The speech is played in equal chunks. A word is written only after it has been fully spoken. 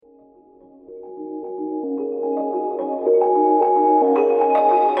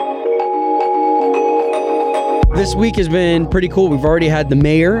this week has been pretty cool. We've already had the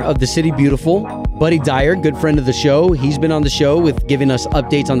mayor of the City Beautiful, Buddy Dyer, good friend of the show. He's been on the show with giving us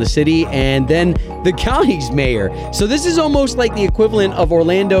updates on the city, and then the county's mayor. So this is almost like the equivalent of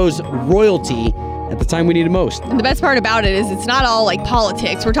Orlando's royalty at the time we need it most. And the best part about it is it's not all like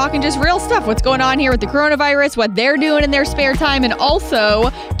politics. We're talking just real stuff. What's going on here with the coronavirus, what they're doing in their spare time, and also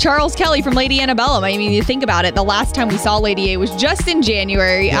Charles Kelly from Lady Antebellum. I mean, you think about it, the last time we saw Lady A was just in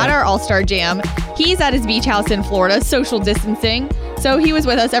January at our All-Star Jam. He's at his beach house in Florida, social distancing. So he was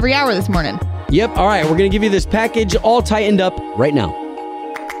with us every hour this morning. Yep. All right. We're going to give you this package all tightened up right now.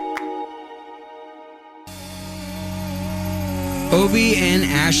 Obi and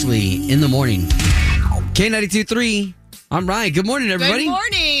Ashley in the morning. K92.3. I'm Ryan. Good morning, everybody. Good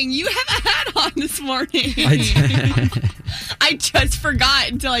morning. You have a hat on this morning. I I just forgot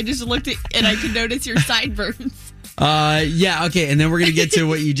until I just looked at and I could notice your sideburns. Yeah, okay. And then we're going to get to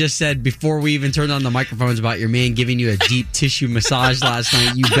what you just said before we even turned on the microphones about your man giving you a deep tissue massage last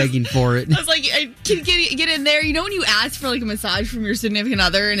night, you begging for it. I was like, can you get in there? You know when you ask for like a massage from your significant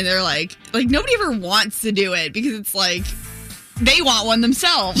other and they're like nobody ever wants to do it because it's like they want one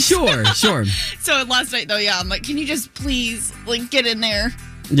themselves. Sure. So last night, though, I'm like, can you just please, get in there?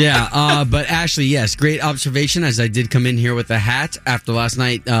 Yeah, but Ashley, yes, great observation, as I did come in here with a hat after last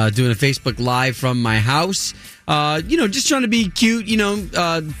night doing a Facebook Live from my house. Just trying to be cute,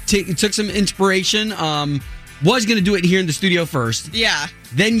 took some inspiration. Was going to do it here in the studio first. Yeah.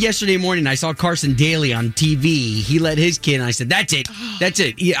 Then yesterday morning, I saw Carson Daly on TV. He let his kid, and I said, that's it.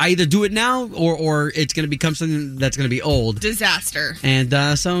 I either do it now or it's going to become something that's going to be old. Disaster. And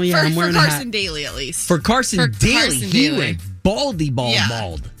I'm wearing for a hat. Carson Daly, at least. For Carson Daly, he went bald.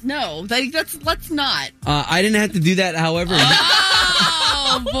 No, let's not. I didn't have to do that, however.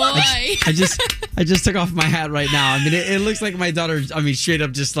 Oh, boy. I just took off my hat right now. I mean, it looks like my daughter, straight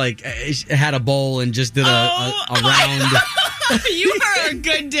up just had a bowl and just did a round. You are a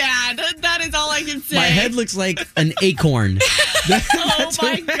good dad. That is all I can say. My head looks like an acorn. Oh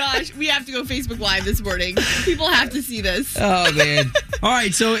my gosh. We have to go Facebook Live this morning. People have to see this. Oh, man. All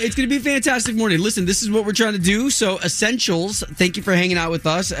right, so it's going to be a fantastic morning. Listen, this is what we're trying to do. So, Essentials, thank you for hanging out with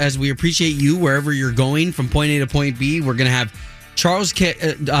us as we appreciate you wherever you're going from point A to point B. We're going to have Charles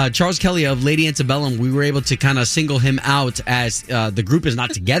Kelly of Lady Antebellum. We were able to kind of single him out as the group is not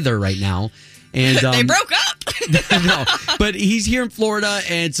together right now. And they broke up. No, but he's here in Florida,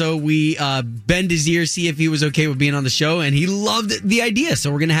 and so we bend his ear, see if he was okay with being on the show, and he loved the idea.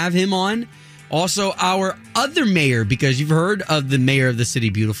 So we're going to have him on. Also, our other mayor, because you've heard of the mayor of the City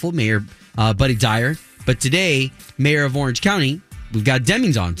Beautiful, Mayor Buddy Dyer. But today, mayor of Orange County, we've got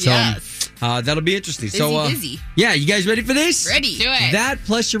Demings on. So that'll be interesting. Busy. Yeah, you guys ready for this? Ready. Do it. That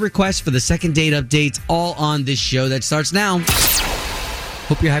plus your request for the second date updates all on this show that starts now.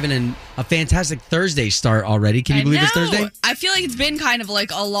 Hope you're having a fantastic Thursday start already. Can you believe it's Thursday? I feel like it's been kind of like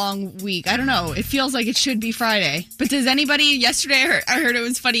a long week. I don't know. It feels like it should be Friday. But does anybody, yesterday I heard it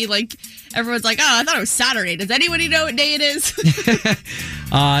was funny, like everyone's like, I thought it was Saturday. Does anybody know what day it is?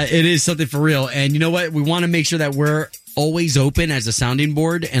 It is something for real. And you know what? We want to make sure that we're always open as a sounding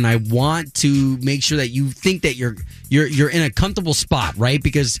board, and I want to make sure that you think that you're in a comfortable spot, right?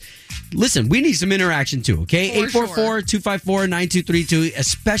 Because listen, we need some interaction too, okay? 844-254-9232,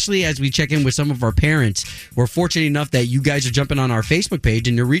 especially as we check in with some of our parents. We're fortunate enough that you guys are jumping on our Facebook page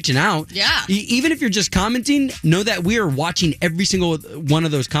and you're reaching out. Yeah. Even if you're just commenting, know that we are watching every single one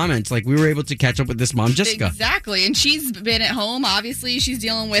of those comments. Like, we were able to catch up with this mom, Jessica. Exactly. And she's been at home, obviously. She's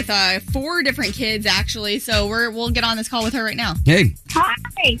dealing with 4 different kids, actually. So we'll get on this call with her right now. Hey. Hi.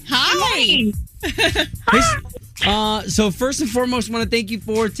 So first and foremost, I want to thank you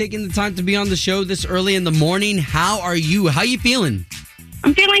for taking the time to be on the show this early in the morning. How are you? How you feeling?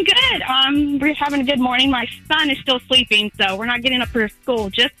 I'm feeling good. We're having a good morning. My son is still sleeping, so we're not getting up for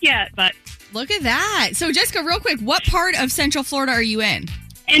school just yet. But look at that. So Jessica, real quick, what part of Central Florida are you in?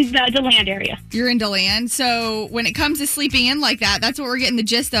 In the DeLand area. You're in DeLand. So when it comes to sleeping in like that, that's what we're getting the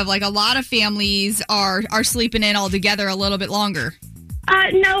gist of. Like, a lot of families are sleeping in all together a little bit longer.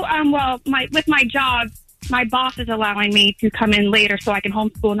 No. With my job, my boss is allowing me to come in later so I can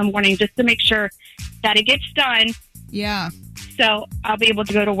homeschool in the morning just to make sure that it gets done. Yeah. So I'll be able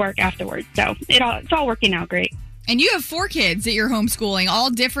to go to work afterwards. So it's all working out great. And you have 4 kids that you're homeschooling, all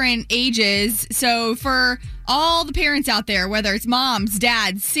different ages. So for all the parents out there, whether it's moms,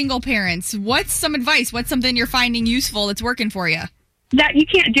 dads, single parents, what's some advice? What's something you're finding useful that's working for you? That you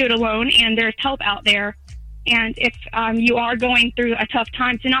can't do it alone, and there's help out there. And if you are going through a tough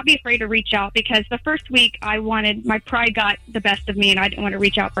time, to not be afraid to reach out, because the first week my pride got the best of me and I didn't want to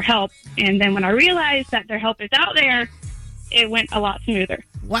reach out for help. And then when I realized that their help is out there, it went a lot smoother.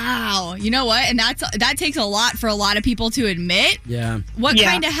 Wow. You know what? And that takes a lot for a lot of people to admit. Yeah. What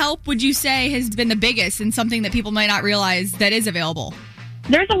kind of help would you say has been the biggest and something that people might not realize that is available?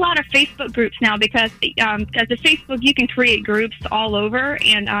 There's a lot of Facebook groups now because as a Facebook, you can create groups all over,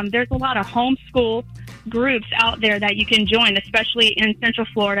 and there's a lot of homeschool groups out there that you can join, especially in Central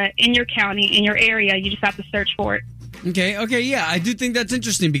Florida, in your county, in your area. You just have to search for it. Okay, yeah, I do think that's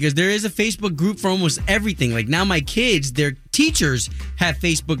interesting because there is a Facebook group for almost everything. Like now my kids, their teachers have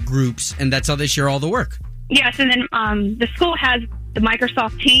Facebook groups, and that's how they share all the work. Yes, and then the school has the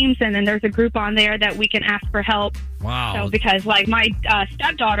Microsoft Teams, and then there's a group on there that we can ask for help. Wow. So because like my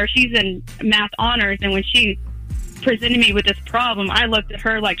stepdaughter, she's in math honors, and when she presented me with this problem, I looked at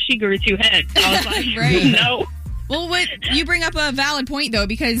her like she grew 2 heads. I was like, Right. No. Well, you bring up a valid point, though,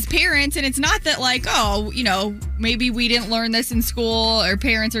 because parents, and it's not that like, oh, you know, maybe we didn't learn this in school, or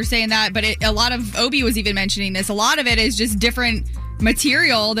parents are saying that, but a lot of, Obi was even mentioning this, a lot of it is just different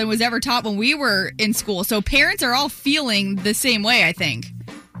material than was ever taught when we were in school. So parents are all feeling the same way, I think.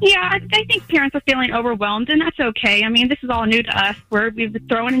 Yeah, I think parents are feeling overwhelmed, and that's okay. I mean, this is all new to us. We've been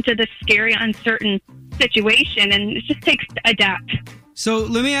thrown into this scary, uncertain situation, and it just takes to adapt. So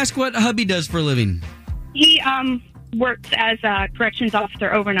let me ask what hubby does for a living. He works as a corrections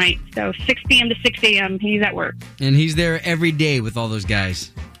officer overnight, so 6 p.m. to 6 a.m. he's at work. And he's there every day with all those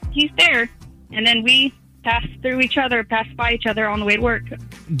guys. He's there, and then we pass by each other on the way to work.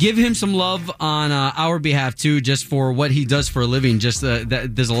 Give him some love on our behalf, too, just for what he does for a living. Just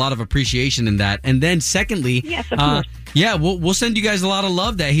there's a lot of appreciation in that. And then secondly, yes, of course. Yeah, we'll send you guys a lot of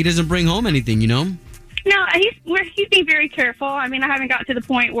love that he doesn't bring home anything, you know? No, he's being very careful. I mean, I haven't got to the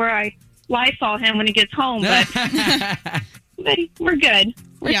point where I Lysol him when he gets home, but, but we're good.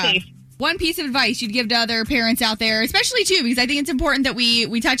 We're safe. One piece of advice you'd give to other parents out there, especially too, because I think it's important that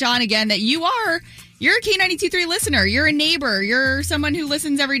we touch on again that you're a K92.3 listener. You're a neighbor. You're someone who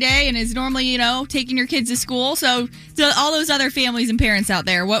listens every day and is normally, you know, taking your kids to school. So to all those other families and parents out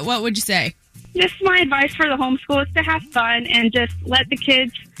there, what would you say? Just my advice for the homeschool is to have fun and just let the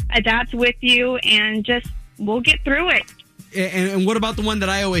kids adapt with you, and we'll get through it. And what about the one that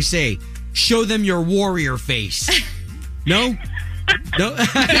I always say? Show them your warrior face. No? No?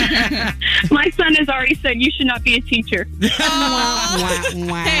 My son has already said you should not be a teacher.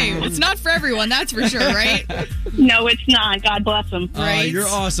 Hey, it's not for everyone, that's for sure, right? No, it's not. God bless him. Right. You're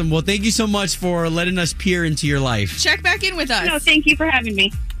awesome. Well, thank you so much for letting us peer into your life. Check back in with us. No, thank you for having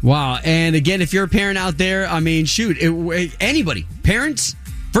me. Wow. And again, if you're a parent out there, I mean, shoot, anybody, parents,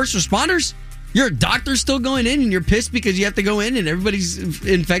 first responders, you're a doctor still going in and you're pissed because you have to go in and everybody's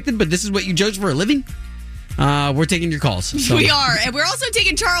infected, but this is what you judge for a living? We're taking your calls. So. We are. And we're also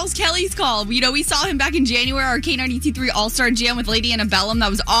taking Charles Kelly's call. You know, we saw him back in January, our K92.3 All-Star Jam with Lady Antebellum. That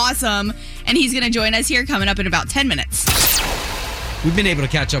was awesome. And he's going to join us here coming up in about 10 minutes. We've been able to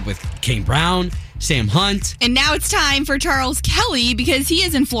catch up with Kane Brown, Sam Hunt. And now it's time for Charles Kelly because he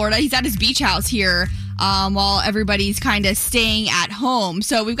is in Florida. He's at his beach house here while everybody's kind of staying at home.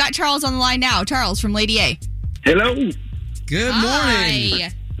 So we've got Charles on the line now. Charles from Lady A. Hello. Good morning.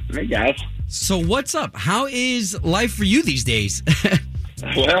 Hi. Hey, guys. So what's up? How is life for you these days?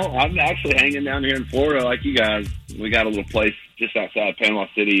 Well, I'm actually hanging down here in Florida like you guys. We got a little place just outside Panama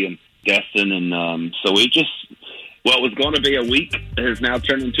City and Destin, and so we just, what was going to be a week has now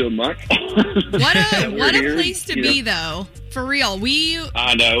turned into a month. What a here, place to be, though. For real.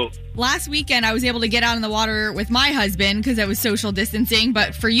 I know. Last weekend, I was able to get out in the water with my husband because I was social distancing.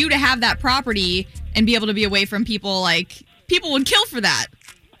 But for you to have that property and be able to be away from people, like, people would kill for that.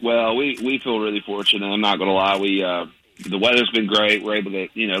 Well, we feel really fortunate. I'm not going to lie. The weather's been great. We're able to,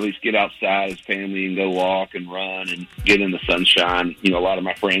 at least get outside as family and go walk and run and get in the sunshine. A lot of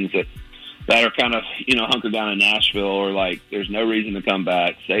my friends that are kind of, hunkered down in Nashville are like, there's no reason to come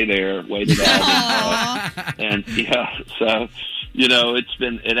back. Stay there, wait it out. And so,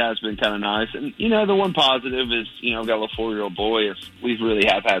 it has been kind of nice. And, the one positive is, I've got a little 4-year-old boy. We really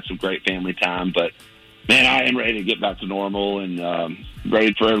have had some great family time, but man, I am ready to get back to normal and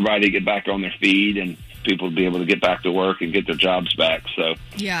ready for everybody to get back on their feet and people to be able to get back to work and get their jobs back. So,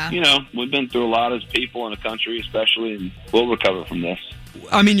 we've been through a lot as people in the country, especially, and we'll recover from this.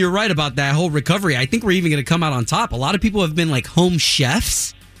 I mean, you're right about that whole recovery. I think we're even going to come out on top. A lot of people have been like home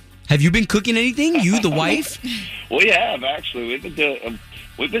chefs. Have you been cooking anything? You, the wife? We have, actually.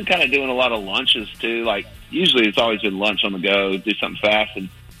 We've been kind of doing a lot of lunches, too. Like, usually it's always been lunch on the go, do something fast, and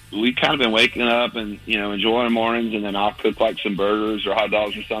we've kind of been waking up and, enjoying the mornings, and then I'll cook like some burgers or hot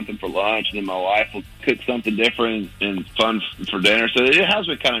dogs or something for lunch, and then my wife will cook something different and fun for dinner. So it has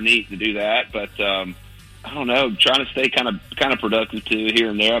been kind of neat to do that, but, I don't know, trying to stay kind of productive too here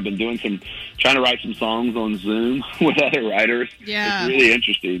and there. I've been trying to write some songs on Zoom with other writers. Yeah. It's really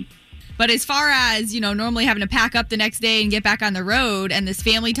interesting. But as far as, normally having to pack up the next day and get back on the road and this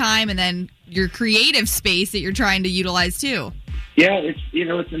family time and then your creative space that you're trying to utilize too. Yeah,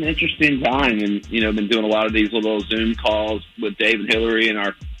 it's an interesting time, and been doing a lot of these little Zoom calls with Dave and Hillary and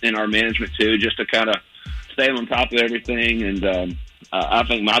our management too, just to kind of stay on top of everything. And I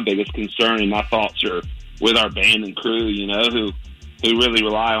think my biggest concern and my thoughts are with our band and crew, who really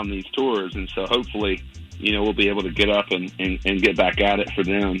rely on these tours, and so hopefully, we'll be able to get up and get back at it for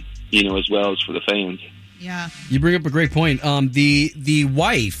them, as well as for the fans. Yeah. You bring up a great point. The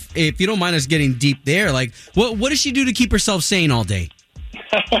wife, if you don't mind us getting deep there, like what does she do to keep herself sane all day?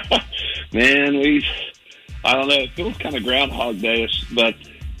 Man, I don't know. It feels kind of Groundhog Day-ish, but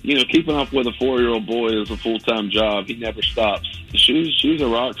keeping up with a 4-year-old boy is a full-time job. He never stops. She's a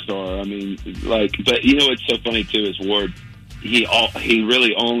rock star. I mean, but what's so funny too is Ward. He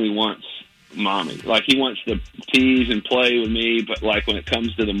really only wants mommy. Like, he wants to tease and play with me, but like when it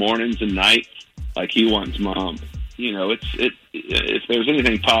comes to the mornings and nights, like, he wants mom. If there's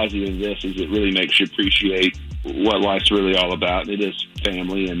anything positive in this, is it really makes you appreciate what life's really all about. It is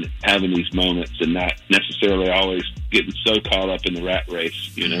family and having these moments, and not necessarily always getting so caught up in the rat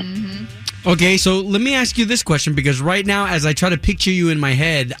race, Mm-hmm. Okay, so let me ask you this question, because right now, as I try to picture you in my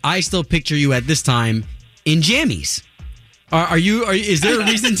head, I still picture you at this time in jammies. Is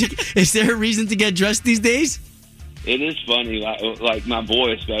there a reason to get dressed these days? It is funny, like my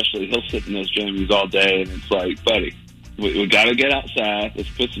boy especially, he'll sit in those jammies all day, and it's like, buddy, we got to get outside. Let's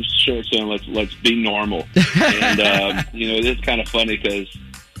put some shorts on. Let's be normal. And it is kind of funny because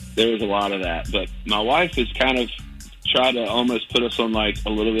there is a lot of that. But my wife has kind of tried to almost put us on like a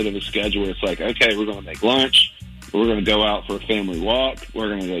little bit of a schedule. It's like, okay, we're going to make lunch. We're going to go out for a family walk. We're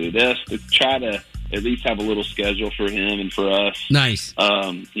going to go to this, to try to at least have a little schedule for him and for us. Nice.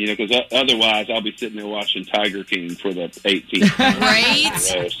 Because otherwise I'll be sitting there watching Tiger King for the 18th time.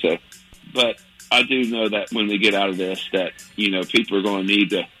 Right. So, but I do know that when we get out of this, that, people are going to need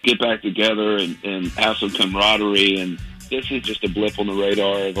to get back together and have some camaraderie. And this is just a blip on the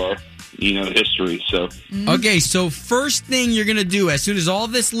radar of our, history. So. Okay, so first thing you're going to do as soon as all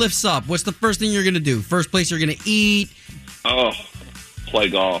this lifts up, what's the first thing you're going to do? First place you're going to eat? Oh, play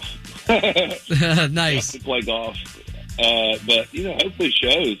golf. Nice. To play golf. But, hopefully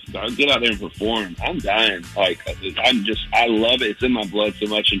shows. I'll get out there and perform. I'm dying. Like, I love it. It's in my blood so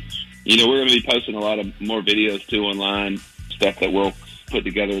much. And, we're going to be posting a lot of more videos too online, stuff that we'll put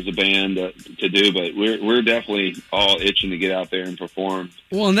together as a band to do. But we're definitely all itching to get out there and perform.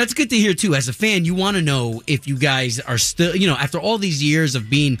 Well, and that's good to hear too. As a fan, you want to know if you guys are still, after all these years of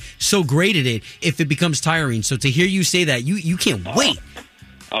being so great at it, if it becomes tiring. So to hear you say that, you can't wait.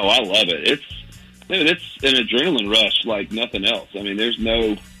 Oh, I love it. It's an adrenaline rush like nothing else. I mean, there's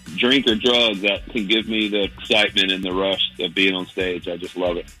no drink or drug that can give me the excitement and the rush of being on stage. I just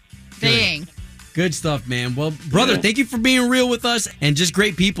love it. Dang. Good stuff, man. Well, brother, Thank you for being real with us and just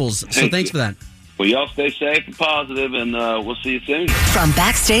great peoples. So thanks for that. Well, y'all stay safe and positive, and we'll see you soon. From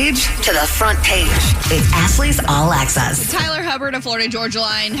backstage to the front page, it's Ashley's All Access. Tyler Hubbard of Florida Georgia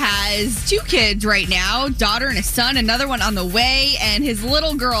Line has 2 kids right now, daughter and a son, another one on the way, and his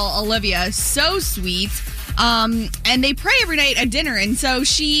little girl, Olivia, so sweet. And they pray every night at dinner, and so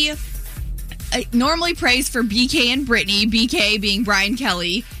she normally prays for BK and Brittany, BK being Brian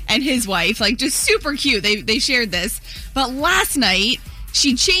Kelly and his wife, like just super cute. They shared this. But last night,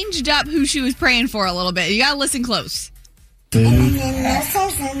 she changed up who she was praying for a little bit. You got to listen close. And the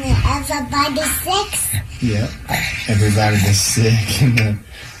nurses and everybody's sick. Yep. Everybody's sick. And the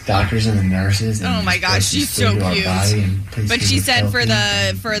doctors and the nurses. And oh my gosh, she's so cute. But she said for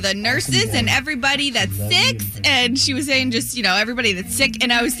the nurses and everybody that's sick, and she was saying just, everybody that's sick.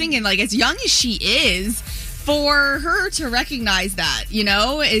 And I was thinking, like, as young as she is, for her to recognize that,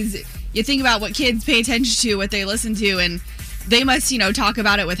 is you think about what kids pay attention to, what they listen to, and they must, talk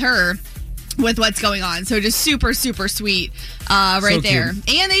about it with her, with what's going on. So just super, super sweet right so there. Cute.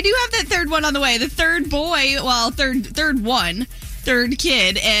 And they do have that third one on the way. The third boy, third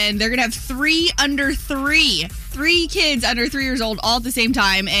kid, and they're going to have 3 under 3. 3 kids under 3 years old all at the same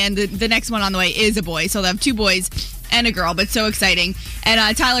time, and the next one on the way is a boy. So they'll have 2 boys and a girl, but so exciting.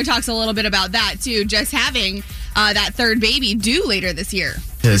 And Tyler talks a little bit about that, too, just having that third baby due later this year.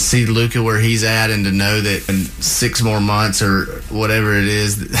 To see Luca where he's at and to know that in 6 more months or whatever it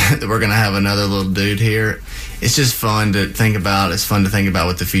is that we're going to have another little dude here, it's just fun to think about. It's fun to think about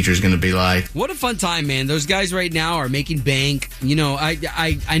what the future is going to be like. What a fun time, man. Those guys right now are making bank.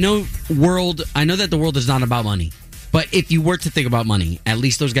 I know that the world is not about money. But if you were to think about money, at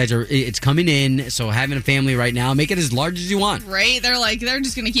least those guys it's coming in. So having a family right now, make it as large as you want. Right? They're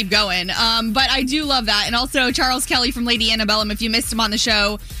just going to keep going. But I do love that. And also Charles Kelly from Lady Antebellum, if you missed him on the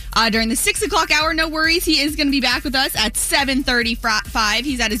show during the 6 o'clock hour, no worries. He is going to be back with us at 7:35.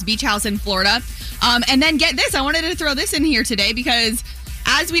 He's at his beach house in Florida. And then get this. I wanted to throw this in here today because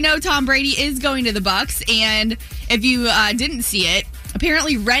as we know, Tom Brady is going to the Bucs. And if you didn't see it,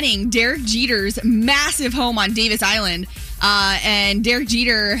 apparently renting Derek Jeter's massive home on Davis Island. And Derek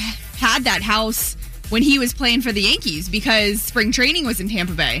Jeter had that house when he was playing for the Yankees because spring training was in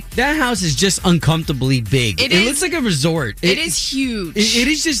Tampa Bay. That house is just uncomfortably big. It looks like a resort. It is huge. It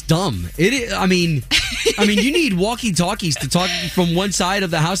is just dumb. I mean, you need walkie-talkies to talk from one side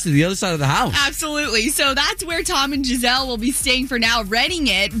of the house to the other side of the house. Absolutely. So that's where Tom and Giselle will be staying for now, renting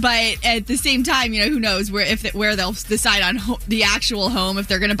it. But at the same time, who knows where they'll decide on the actual home, if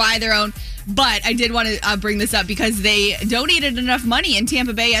they're going to buy their own. But I did want to bring this up because they donated enough money in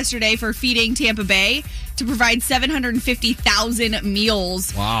Tampa Bay yesterday for Feeding Tampa Bay to provide 750,000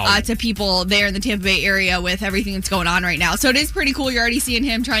 meals to people there in the Tampa Bay area with everything that's going on right now. So it is pretty cool. You're already seeing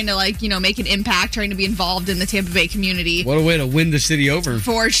him trying to make an impact, trying to be involved in the Tampa Bay community. What a way to win the city over.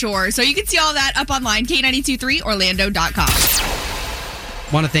 For sure. So you can see all that up online,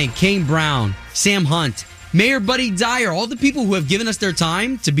 K923Orlando.com. Want to thank Kane Brown, Sam Hunt, Mayor Buddy Dyer, all the people who have given us their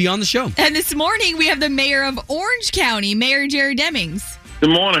time to be on the show. And this morning, we have the mayor of Orange County, Mayor Jerry Demings. Good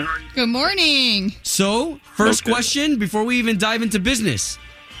morning. How are you? Good morning. So, first question, before we even dive into business,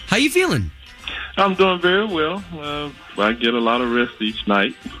 how you feeling? I'm doing very well. I get a lot of rest each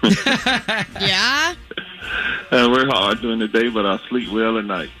night. Yeah? I work hard during the day, but I sleep well at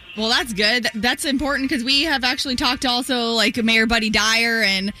night. Well, that's good. That's important because we have actually talked to also Mayor Buddy Dyer,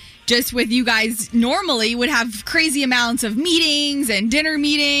 and just with you guys normally would have crazy amounts of meetings and dinner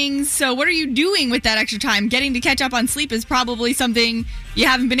meetings. So what are you doing with that extra time? Getting to catch up on sleep is probably something you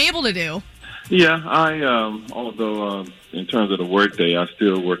haven't been able to do. Yeah, although in terms of the work day, I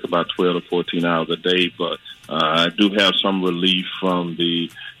still work about 12 to 14 hours a day, but I do have some relief from the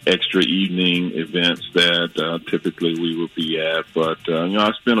extra evening events that typically we would be at. But,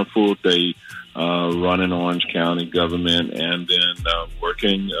 I spend a full day running Orange County government and then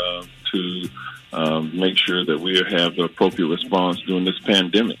working to make sure that we have the appropriate response during this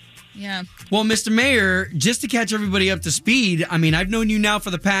pandemic. Yeah. Well, Mr. Mayor, just to catch everybody up to speed, I've known you now for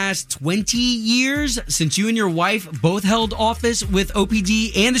the past 20 years since you and your wife both held office with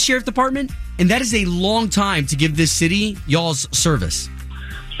OPD and the Sheriff Department, and that is a long time to give this city y'all's service.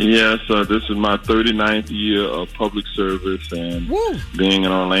 Yes, this is my 39th year of public service, and being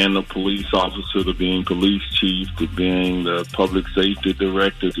an Orlando police officer to being police chief to being the public safety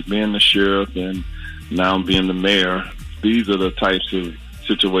director to being the sheriff and now being the mayor. These are the types of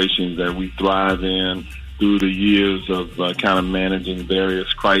situations that we thrive in through the years of kind of managing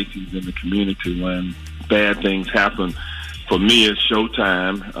various crises in the community when bad things happen. For me, it's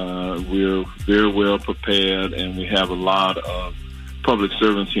showtime. We're very well prepared, and we have a lot of public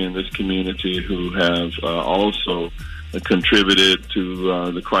servants here in this community who have also contributed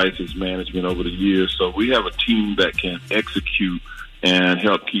to the crisis management over the years. So we have a team that can execute and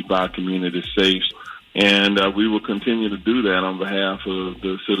help keep our community safe. And we will continue to do that on behalf of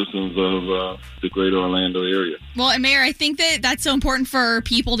the citizens of the greater Orlando area. Well, and Mayor, I think that's so important for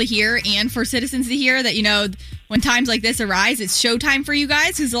people to hear and for citizens to hear that, when times like this arise, it's showtime for you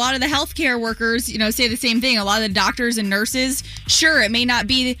guys because a lot of the healthcare workers, say the same thing. A lot of the doctors and nurses, sure, it may not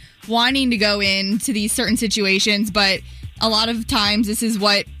be wanting to go into these certain situations, but a lot of times this is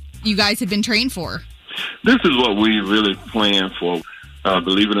what you guys have been trained for. This is what we really plan for.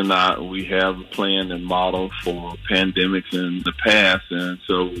 Believe it or not, we have planned and modeled for pandemics in the past. And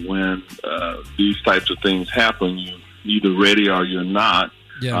so when these types of things happen, you're either ready or you're not.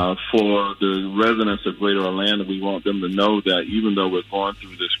 Yeah. For the residents of Greater Orlando, we want them to know that even though we're going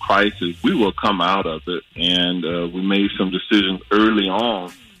through this crisis, we will come out of it. And we made some decisions early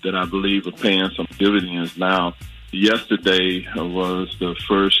on that I believe are paying some dividends now. Yesterday was the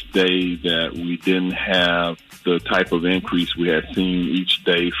first day that we didn't have the type of increase we had seen each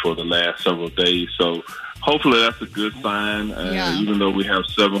day for the last several days. So hopefully that's a good sign, even though we have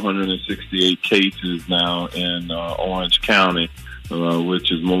 768 cases now in Orange County,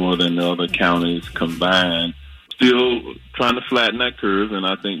 which is more than the other counties combined. Still trying to flatten that curve, and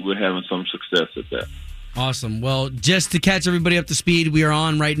I think we're having some success at that. Awesome. Well, just to catch everybody up to speed, we are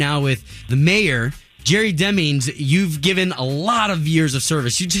on right now with the mayor, Jerry Demings. You've given a lot of years of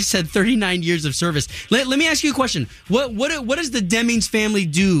service. You just said 39 years of service. Let me ask you a question. What does the Demings family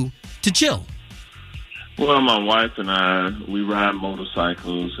do to chill? Well, my wife and I, we ride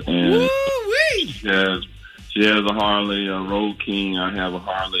motorcycles, and She has a Harley, a Road King. I have a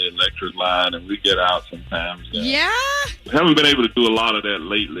Harley Electric Line, and we get out sometimes. Yeah? We haven't been able to do a lot of that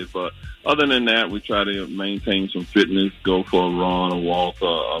lately, but other than that, we try to maintain some fitness, go for a run, a walk,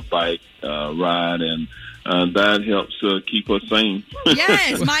 a bike ride, and that helps keep us sane.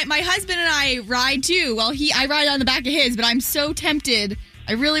 Yes, my husband and I ride too. Well, I ride on the back of his, but I'm so tempted.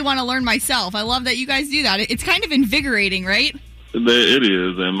 I really want to learn myself. I love that you guys do that. It's kind of invigorating, right? It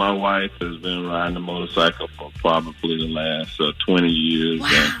is, and my wife has been riding a motorcycle for probably the last 20 years. Wow.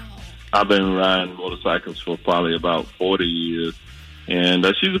 And I've been riding motorcycles for probably about 40 years. And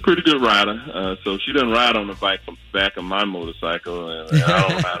she's a pretty good rider, so she doesn't ride on the back of my motorcycle, and I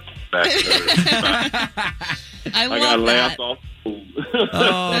don't ride on the back of hers. I got love laughed that. off.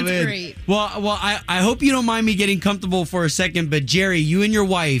 Oh, That's man. great. Well, I hope you don't mind me getting comfortable for a second, but Jerry, you and your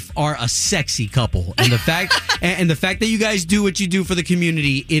wife are a sexy couple, and the fact that you guys do what you do for the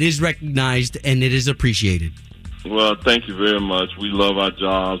community, it is recognized and it is appreciated. Well, thank you very much. We love our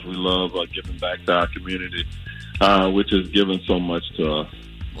jobs. We love giving back to our community, which has given so much to us.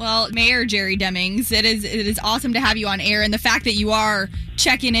 Well, Mayor Jerry Demings, it is awesome to have you on air, and the fact that you are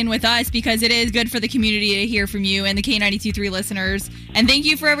checking in with us, because it is good for the community to hear from you and the K92.3 listeners. And thank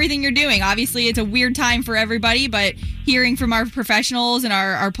you for everything you're doing. Obviously, it's a weird time for everybody, but hearing from our professionals and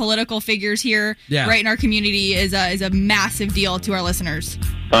our political figures here right in our community is a massive deal to our listeners.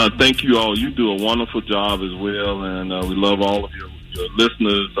 Thank you all. You do a wonderful job as well, and we love all of your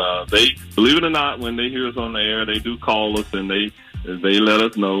listeners. They, believe it or not, when they hear us on the air, they do call us, and they let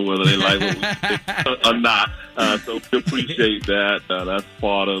us know whether they like what we say or not. So we appreciate that. That's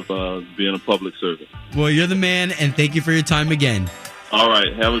part of being a public servant. Well, you're the man, and thank you for your time again. All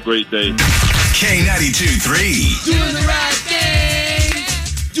right. Have a great day. K92.3. Doing the right thing.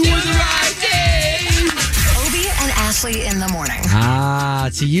 Doing the right thing. Obie and Ashley in the morning.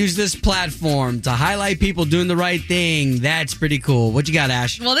 To use this platform to highlight people doing the right thing. That's pretty cool. What you got,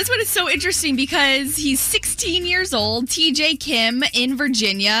 Ash? Well, this one is so interesting because he's 16 years old. TJ Kim in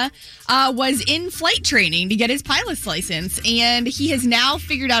Virginia was in flight training to get his pilot's license, and he has now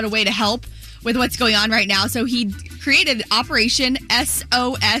figured out a way to help with what's going on right now. So he created Operation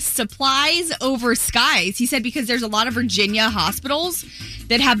SOS, Supplies Over Skies. He said because there's a lot of Virginia hospitals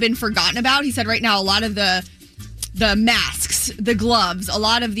that have been forgotten about. He said right now a lot of the masks, the gloves, a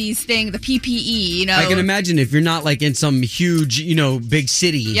lot of these things, the PPE, I can imagine if you're not like in some huge, big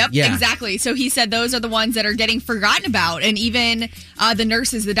city. Yep, exactly. So he said those are the ones that are getting forgotten about. And even the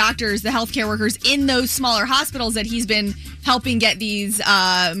nurses, the doctors, the healthcare workers in those smaller hospitals that he's been helping get these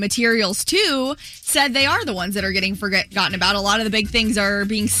materials to said they are the ones that are getting forgotten about. A lot of the big things are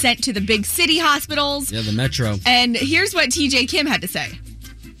being sent to the big city hospitals. Yeah, the metro. And here's what TJ Kim had to say.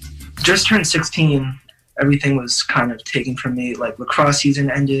 Just turned 16. Everything was kind of taken from me. Like, lacrosse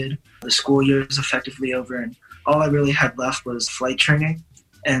season ended, the school year is effectively over, and all I really had left was flight training.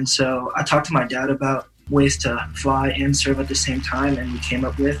 And so I talked to my dad about ways to fly and serve at the same time, and we came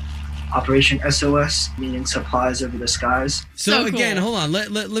up with Operation SOS, meaning Supplies Over the Skies. So again, hold on.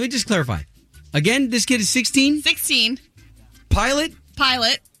 Let me just clarify. Again, this kid is 16? 16. Pilot?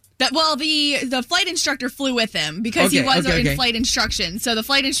 The flight instructor flew with him because he was in flight instruction. So the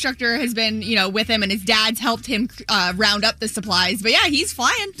flight instructor has been, with him, and his dad's helped him round up the supplies. But yeah, he's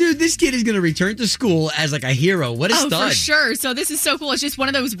flying. Dude, this kid is going to return to school as like a hero. What a stud. Oh, for sure. So this is so cool. It's just one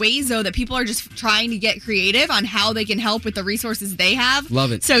of those ways, though, that people are just trying to get creative on how they can help with the resources they have.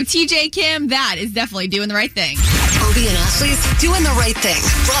 Love it. So TJ Kim, that is definitely doing the right thing. Obie and Ashley's Doing the Right Thing.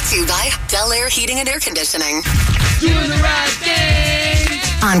 Brought to you by Bel Air Heating and Air Conditioning. Doing the right thing.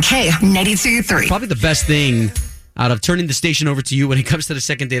 On K92.3. Probably the best thing out of turning the station over to you when it comes to the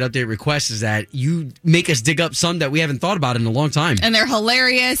second date update requests is that you make us dig up some that we haven't thought about in a long time. And they're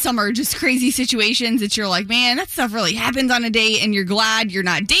hilarious. Some are just crazy situations that you're like, man, that stuff really happens on a date, and you're glad you're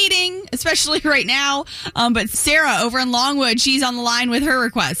not dating, especially right now. But Sarah over in Longwood, she's on the line with her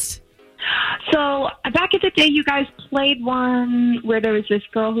request. So back in the day, you guys played one where there was this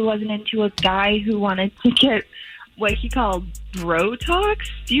girl who wasn't into a guy who wanted to get what he called Botox.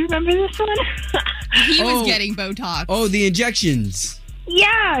 Do you remember this one? He was getting Botox. Oh, the injections.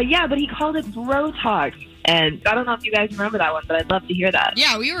 Yeah, but he called it Botox. And I don't know if you guys remember that one, but I'd love to hear that.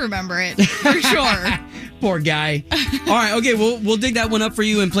 Yeah, we remember it, for sure. Poor guy. All right, okay, we'll dig that one up for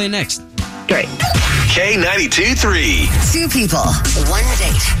you and play next. Great. K92.3. 2 people, 1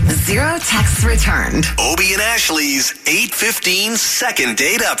 date, 0 texts returned. Obie and Ashley's 8:15 second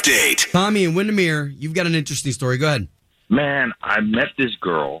date update. Tommy and Windermere, you've got an interesting story. Go ahead. Man, I met this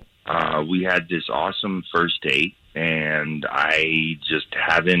girl. We had this awesome first date, and I just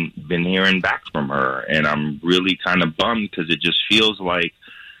haven't been hearing back from her. And I'm really kind of bummed because it just feels like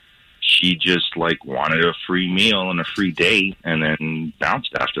she just like wanted a free meal and a free date and then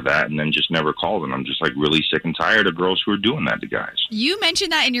bounced after that and then just never called. And I'm just like really sick and tired of girls who are doing that to guys. You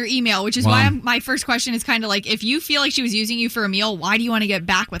mentioned that in your email, which is why my first question is kind of like, if you feel like she was using you for a meal, why do you want to get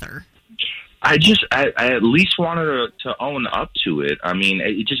back with her? I at least wanted her to own up to it. I mean,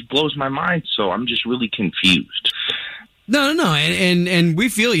 it just blows my mind. So I'm just really confused. No. And we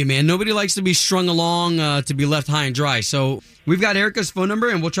feel you, man. Nobody likes to be strung along, to be left high and dry. So we've got Erica's phone number,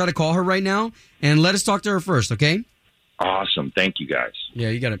 and we'll try to call her right now. And let us talk to her first, okay? Awesome. Thank you, guys. Yeah,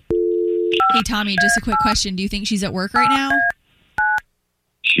 you got it. Hey, Tommy, just a quick question. Do you think she's at work right now?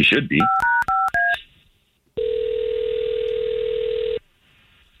 She should be.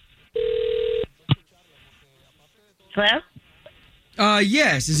 Hello?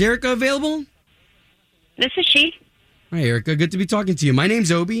 Yes. Is Erica available? This is she. Hi, Erica. Good to be talking to you. My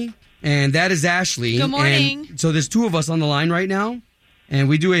name's Obi, and that is Ashley. Good morning. And so there's two of us on the line right now, and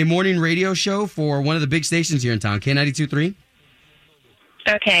we do a morning radio show for one of the big stations here in town, K92.3.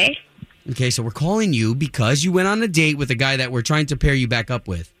 Okay. Okay, so we're calling you because you went on a date with a guy that we're trying to pair you back up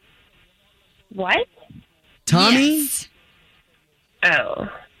with. What? Tommy? Yes. Oh.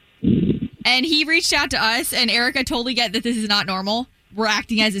 And he reached out to us, and Erica totally get that this is not normal. We're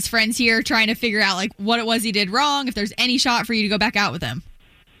acting as his friends here, trying to figure out like what it was he did wrong, if there's any shot for you to go back out with him.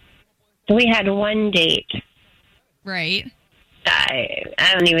 We had one date. Right. I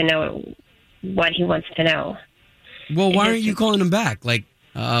don't even know what he wants to know. Well, why aren't you calling him back? Like,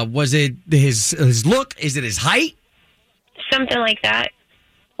 was it his look? Is it his height? Something like that.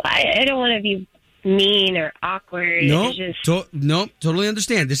 I don't want to be mean or awkward. No, It's just, totally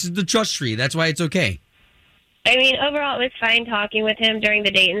understand. This is the trust tree. That's why it's okay. I mean, overall, it was fine talking with him during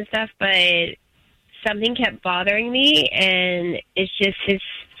the date and stuff, but something kept bothering me, and it's just his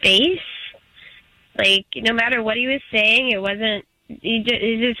face. Like, no matter what he was saying,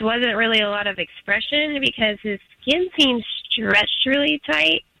 it just wasn't really a lot of expression because his skin seems stretched really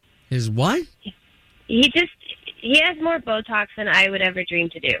tight. His what? He has more Botox than I would ever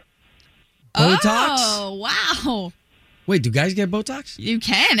dream to do. Botox? Oh, wow. Wait, do guys get Botox? You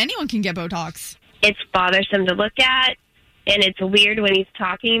can. Anyone can get Botox. It's bothersome to look at, and it's weird when he's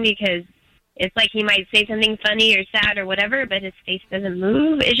talking because it's like he might say something funny or sad or whatever, but his face doesn't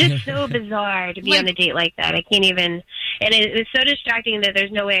move. It's just so bizarre to be on a date like that. I can't even, and it's so distracting that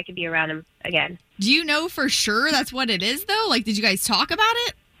there's no way I could be around him again. Do you know for sure that's what it is, though? Like, did you guys talk about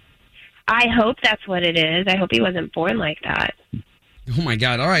it? I hope that's what it is. I hope he wasn't born like that. Oh, my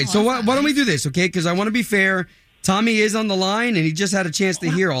God. All right. So why don't we do this, okay? Because I want to be fair. Tommy is on the line, and he just had a chance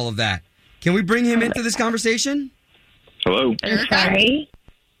to hear all of that. Can we bring him into this conversation? Hello? I'm sorry.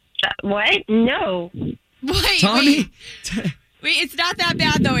 What? No. Wait, Tommy? Wait, it's not that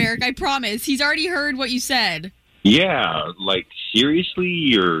bad, though, Eric. I promise. He's already heard what you said. Yeah, like seriously,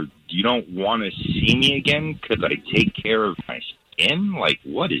 you don't want to see me again because I take care of my skin? Like,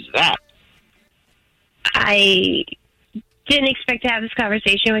 what is that? I didn't expect to have this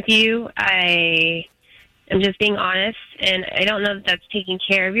conversation with you. I'm just being honest, and I don't know that that's taking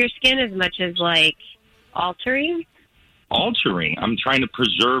care of your skin as much as, like, altering. Altering? I'm trying to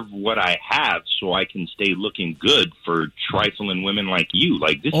preserve what I have so I can stay looking good for trifling women like you.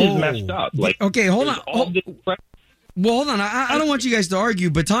 Like, this is messed up. Like, okay, hold on. Well, hold on. I don't want you guys to argue,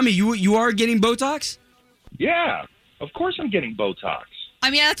 but Tommy, you are getting Botox? Yeah, of course I'm getting Botox. I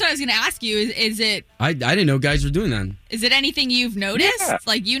mean, that's what I was going to ask you. Is it... I didn't know guys were doing that. Is it anything you've noticed? Yeah.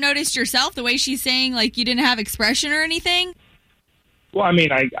 Like, you noticed yourself, the way she's saying, like, you didn't have expression or anything? Well, I mean,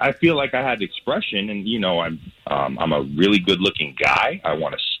 I feel like I had expression, and, you know, I'm a really good-looking guy. I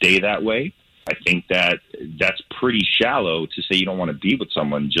want to stay that way. I think that's pretty shallow to say you don't want to be with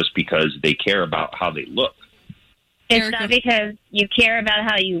someone just because they care about how they look. It's not because you care about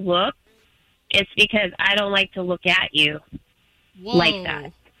how you look. It's because I don't like to look at you. Whoa. Like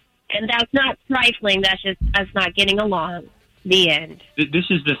that. And that's not trifling. That's just us not getting along. The end. This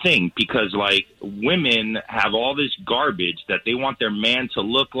is the thing, because, like, women have all this garbage that they want their man to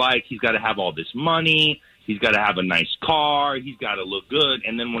look like. He's got to have all this money. He's got to have a nice car. He's got to look good.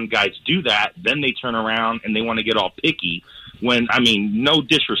 And then when guys do that, then they turn around and they want to get all picky. When, I mean, no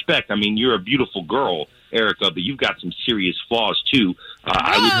disrespect. I mean, you're a beautiful girl, Erica, but you've got some serious flaws, too.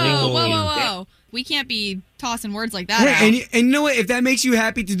 I would think Whoa. We can't be tossing words like that out. And you know what? If that makes you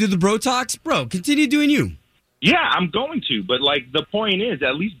happy to do the Botox, bro, continue doing you. Yeah, I'm going to. But, like, the point is,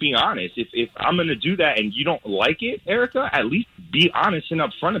 at least be honest. If I'm going to do that and you don't like it, Erica, at least be honest and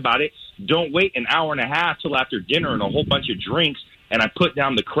upfront about it. Don't wait an hour and a half till after dinner and a whole bunch of drinks and I put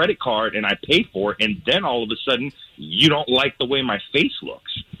down the credit card and I pay for it, and then all of a sudden you don't like the way my face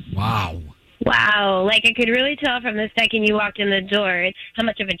looks. Wow. Wow, like I could really tell from the second you walked in the door how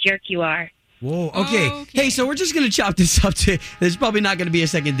much of a jerk you are. Whoa, okay. Hey, so we're just going to chop this up to, there's probably not going to be a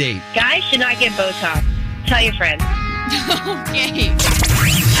second date. Guys should not get Botox. Tell your friends. Okay.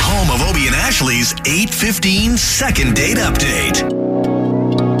 Home of Obie and Ashley's 8:15 second date update.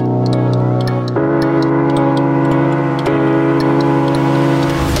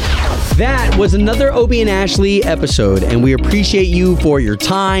 That was another Obie and Ashley episode, and we appreciate you for your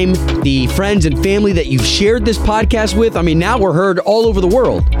time, the friends and family that you've shared this podcast with. I mean, now we're heard all over the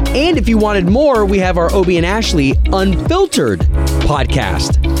world. And if you wanted more, we have our Obie and Ashley Unfiltered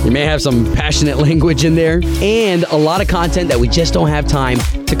podcast. You may have some passionate language in there and a lot of content that we just don't have time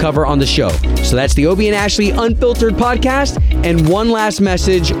to cover on the show. So that's the Obie and Ashley Unfiltered podcast. And one last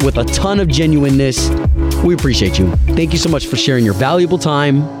message with a ton of genuineness. We appreciate you. Thank you so much for sharing your valuable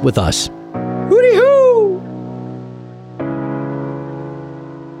time with us.